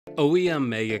OEM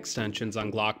Mag extensions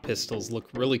on Glock pistols look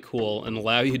really cool and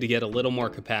allow you to get a little more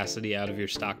capacity out of your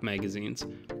stock magazines.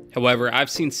 However, I've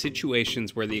seen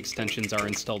situations where the extensions are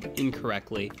installed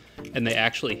incorrectly and they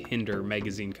actually hinder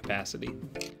magazine capacity.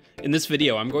 In this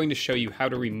video, I'm going to show you how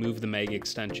to remove the mag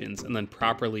extensions and then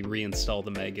properly reinstall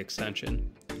the mag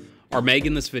extension. Our mag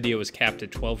in this video is capped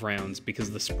at 12 rounds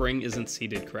because the spring isn't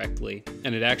seated correctly,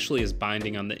 and it actually is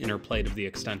binding on the inner plate of the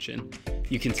extension.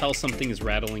 You can tell something is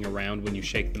rattling around when you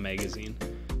shake the magazine.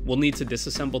 We'll need to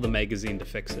disassemble the magazine to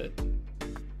fix it.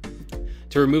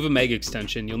 To remove a mag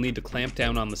extension, you'll need to clamp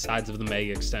down on the sides of the mag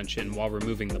extension while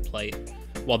removing the plate.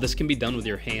 While this can be done with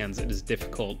your hands, it is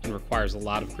difficult and requires a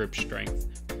lot of grip strength.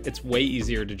 It's way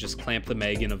easier to just clamp the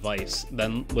mag in a vise,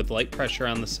 then with light pressure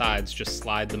on the sides, just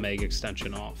slide the mag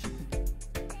extension off.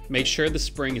 Make sure the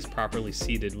spring is properly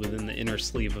seated within the inner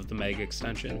sleeve of the mag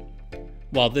extension.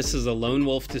 While this is a lone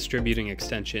wolf distributing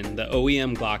extension, the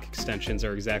OEM Glock extensions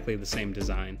are exactly the same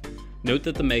design. Note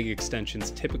that the mag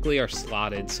extensions typically are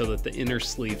slotted so that the inner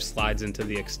sleeve slides into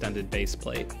the extended base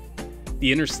plate.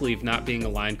 The inner sleeve not being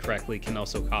aligned correctly can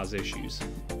also cause issues.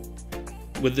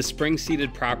 With the spring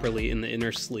seated properly in the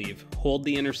inner sleeve, hold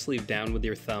the inner sleeve down with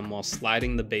your thumb while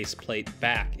sliding the base plate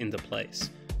back into place.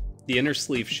 The inner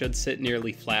sleeve should sit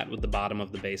nearly flat with the bottom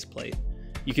of the base plate.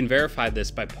 You can verify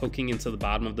this by poking into the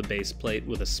bottom of the base plate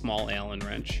with a small Allen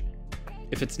wrench.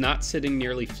 If it's not sitting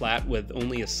nearly flat with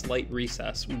only a slight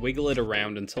recess, wiggle it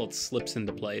around until it slips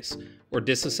into place, or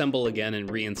disassemble again and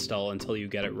reinstall until you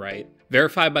get it right.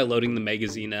 Verify by loading the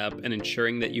magazine up and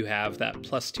ensuring that you have that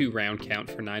 +2 round count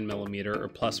for 9mm or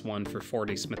 +1 for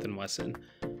 40 Smith & Wesson.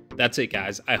 That's it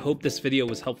guys, I hope this video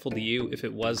was helpful to you. If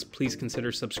it was, please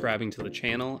consider subscribing to the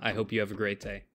channel. I hope you have a great day.